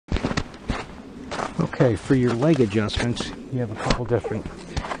Okay, for your leg adjustments, you have a couple different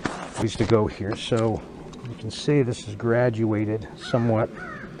ways to go here. So you can see this is graduated somewhat.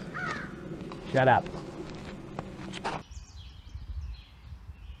 Shut up.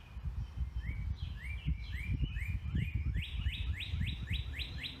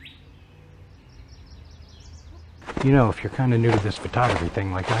 You know, if you're kind of new to this photography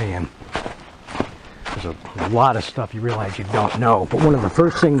thing like I am, there's a lot of stuff you realize you don't know. But one of the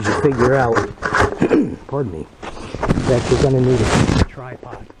first things you figure out, pardon me, is that you're going to need a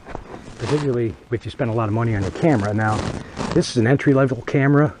tripod. Particularly if you spend a lot of money on your camera. Now, this is an entry-level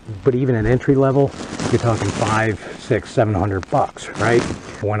camera, but even at entry level, you're talking $500, $600, $700, right?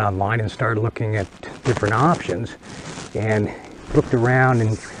 I went online and started looking at different options and looked around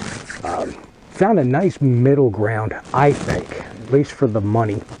and found a nice middle ground, I think, at least for the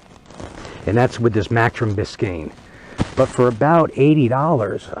money. And that's with this Mactrem Biscayne. But for about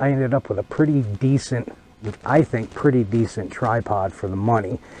 $80, I ended up with a pretty decent, I think, pretty decent tripod for the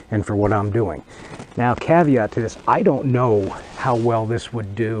money and for what I'm doing. Now, caveat to this, I don't know how well this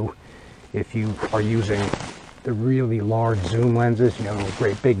would do if you are using the really large zoom lenses, you know,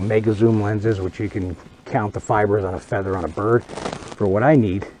 great big mega zoom lenses, which you can count the fibers on a feather on a bird. For what I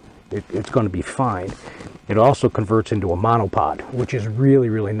need, it's going to be fine. It also converts into a monopod, which is really,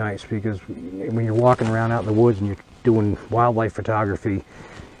 really nice, because when you're walking around out in the woods and you're doing wildlife photography,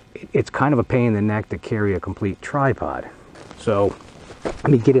 it's kind of a pain in the neck to carry a complete tripod. So let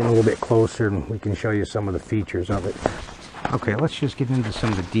me get in a little bit closer and we can show you some of the features of it. Okay, let's just get into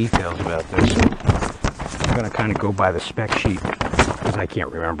some of the details about this. I'm going to kind of go by the spec sheet because I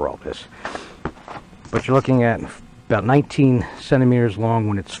can't remember all this. But you're looking at about 19 centimeters long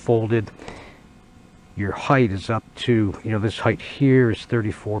when it's folded. Your height is up to, you know, this height here is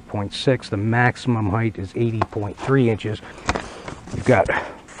 34.6. The maximum height is 80.3 inches. You've got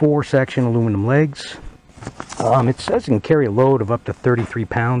 4-section aluminum legs. It says you can carry a load of up to 33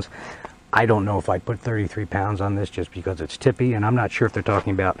 pounds. I don't know if I'd put 33 pounds on this just because it's tippy, and I'm not sure if they're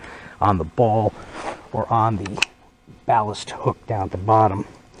talking about on the ball or on the ballast hook down at the bottom.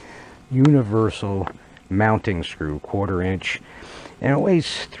 Universal mounting screw, 1/4 inch, and it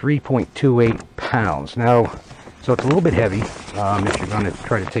weighs 3.28 pounds. Now, so it's a little bit heavy if you're going to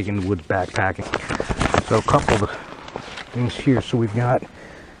try to take it in the woods backpacking. So a couple of things here. So we've got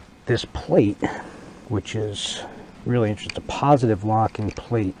this plate, which is really interesting. It's a positive locking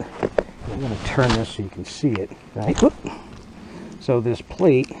plate. I'm going to turn this so you can see it. Right? Whoop. So this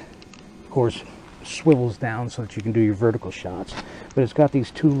plate, of course, swivels down so that you can do your vertical shots. But it's got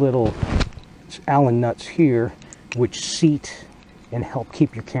these two little Allen nuts here, which seat and help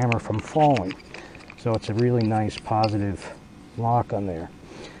keep your camera from falling. So it's a really nice positive lock on there.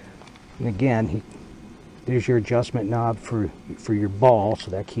 And again, there's your adjustment knob for your ball,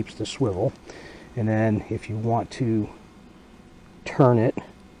 so that keeps the swivel. And then if you want to turn it,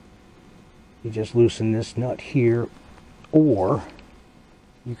 you just loosen this nut here, or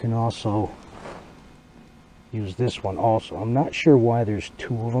you can also use this one also. I'm not sure why there's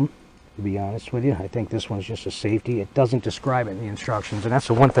two of them, to be honest with you. I think this one's just a safety. It doesn't describe it in the instructions, and that's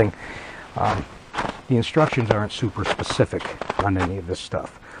the one thing. The instructions aren't super specific on any of this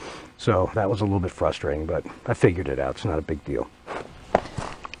stuff. So that was a little bit frustrating, but I figured it out. It's not a big deal.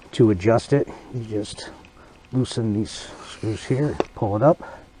 To adjust it, you just loosen these screws here, pull it up.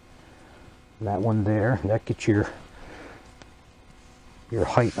 And that one there, that gets your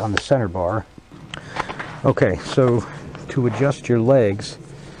height on the center bar. Okay, so to adjust your legs,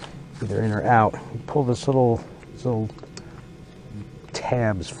 either in or out, you pull this little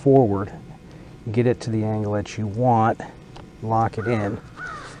tabs forward, get it to the angle that you want, lock it in.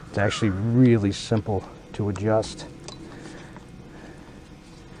 It's actually really simple to adjust.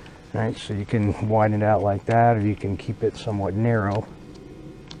 All right, so you can widen it out like that, or you can keep it somewhat narrow,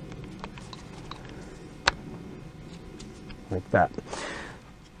 like that.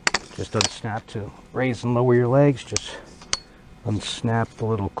 Just unsnap to raise and lower your legs. Just unsnap the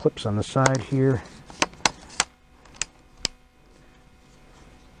little clips on the side here.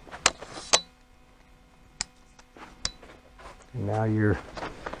 And now you're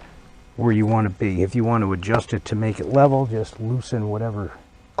where you want to be. If you want to adjust it to make it level, just loosen whatever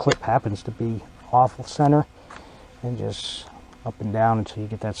clip happens to be off of center and just up and down until you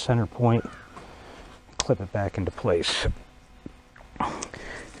get that center point. Clip it back into place.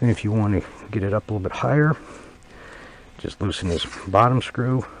 And if you want to get it up a little bit higher, just loosen this bottom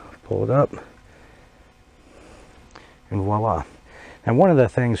screw, pull it up, and voila. And one of the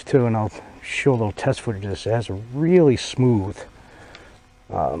things too, and I'll show a little test footage of this, it has a really smooth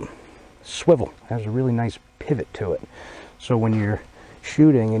swivel. It has a really nice pivot to it. So when you're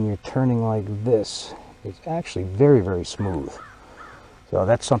shooting and you're turning like this, it's actually very, very smooth. So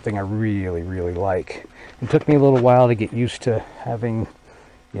that's something I really, really like. It took me a little while to get used to having,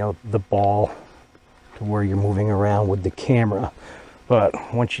 you know, the ball to where you're moving around with the camera. But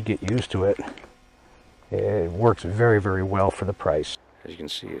once you get used to it, it works very, very well for the price. As you can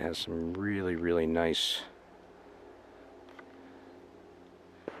see, it has some really, really nice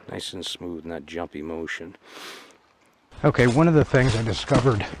and smooth, not jumpy motion. Okay, one of the things I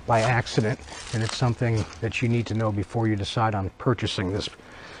discovered by accident, and it's something that you need to know before you decide on purchasing this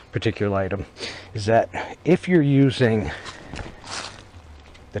particular item, is that if you're using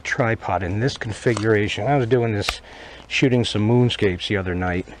the tripod in this configuration, I was doing this, shooting some moonscapes the other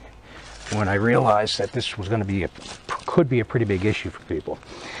night, when I realized that this was going to be could be a pretty big issue for people.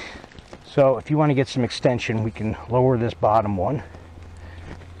 So if you want to get some extension, we can lower this bottom one,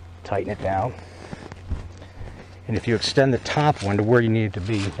 tighten it down, and if you extend the top one to where you need it to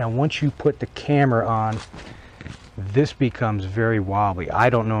be, now once you put the camera on, this becomes very wobbly. I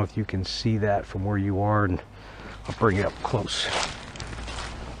don't know if you can see that from where you are, and I'll bring it up close.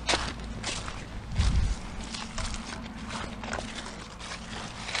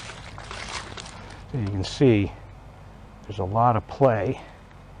 So you can see there's a lot of play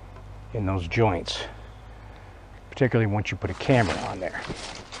in those joints, particularly once you put a camera on there.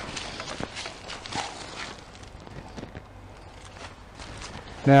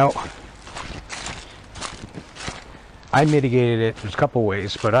 Now, I mitigated it, there's a couple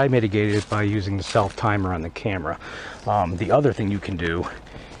ways, but I mitigated it by using the self-timer on the camera. The other thing you can do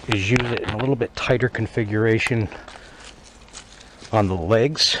is use it in a little bit tighter configuration on the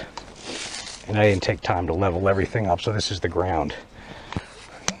legs. And I didn't take time to level everything up, so this is the ground.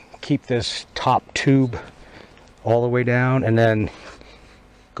 Keep this top tube all the way down, and then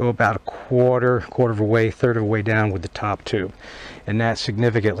go about a quarter of a way, third of a way down with the top tube. And that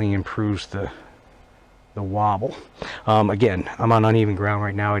significantly improves the wobble. Again, I'm on uneven ground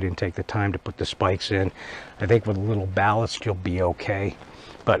right now. I didn't take the time to put the spikes in. I think with a little ballast you'll be okay.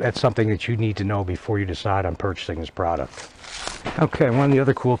 But that's something that you need to know before you decide on purchasing this product. Okay, one of the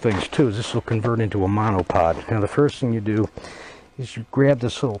other cool things too is this will convert into a monopod. Now the first thing you do is you grab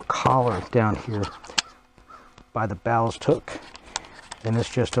this little collar down here by the ballast hook, and this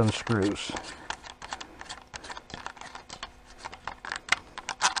just unscrews.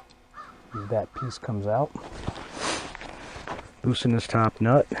 That piece comes out. Loosen this top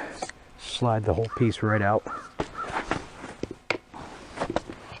nut, slide the whole piece right out.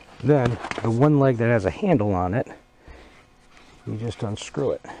 Then the one leg that has a handle on it, you just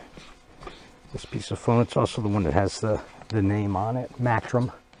unscrew it. This piece of foam, it's also the one that has the name on it,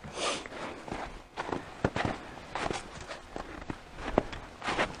 Mactrem.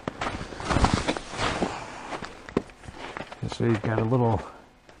 And so you've got a little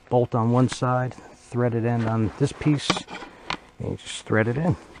bolt on one side, threaded end on this piece, and you just thread it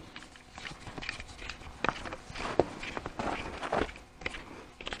in.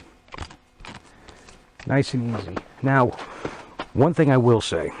 Nice and easy. Now, one thing I will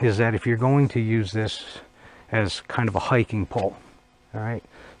say is that if you're going to use this as kind of a hiking pole, all right,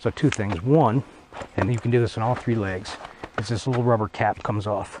 so two things. One, and you can do this on all three legs, is this little rubber cap comes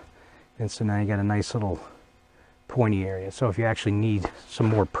off, and so now you got a nice little pointy area. So if you actually need some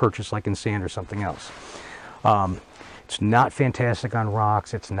more purchase, like in sand or something else. It's not fantastic on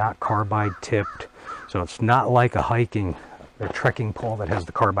rocks. It's not carbide tipped, so it's not like a hiking or trekking pole that has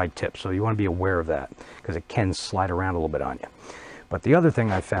the carbide tip. So you want to be aware of that, because it can slide around a little bit on you. But the other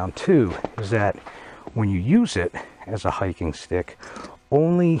thing I found too is that when you use it as a hiking stick,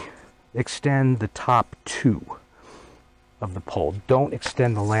 only extend the top two of the pole. Don't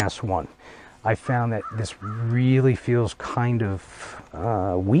extend the last one. I found that this really feels kind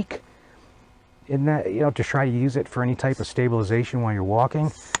of weak in that, you know, to try to use it for any type of stabilization while you're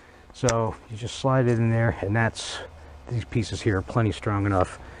walking. So you just slide it in there, and that's, these pieces here are plenty strong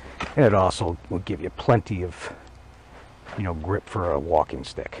enough, and it also will give you plenty of, you know, grip for a walking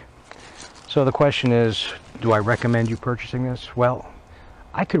stick. So the question is, do I recommend you purchasing this? Well,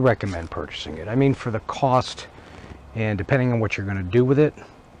 I could recommend purchasing it. I mean, for the cost and depending on what you're going to do with it,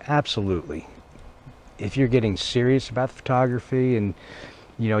 absolutely. If you're getting serious about photography and,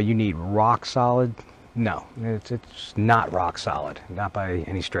 you know, you need rock solid, no, it's not rock solid, not by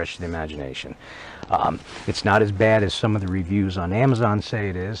any stretch of the imagination. It's not as bad as some of the reviews on Amazon say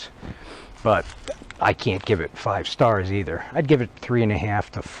it is, but I can't give it 5 stars either. I'd give it 3.5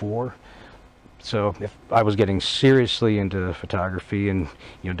 to 4. So if I was getting seriously into photography and,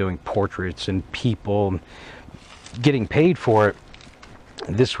 you know, doing portraits and people, getting paid for it,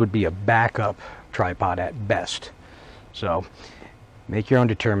 this would be a backup tripod at best. So Make your own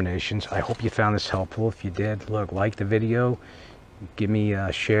determinations. I hope you found this helpful. If you did, look, like the video, give me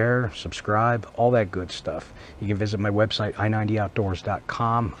a share, subscribe, all that good stuff. You can visit my website,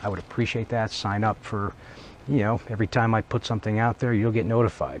 i90outdoors.com. I would appreciate that. Sign up for, you know, every time I put something out there, you'll get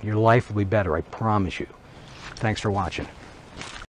notified. Your life will be better, I promise you. Thanks for watching.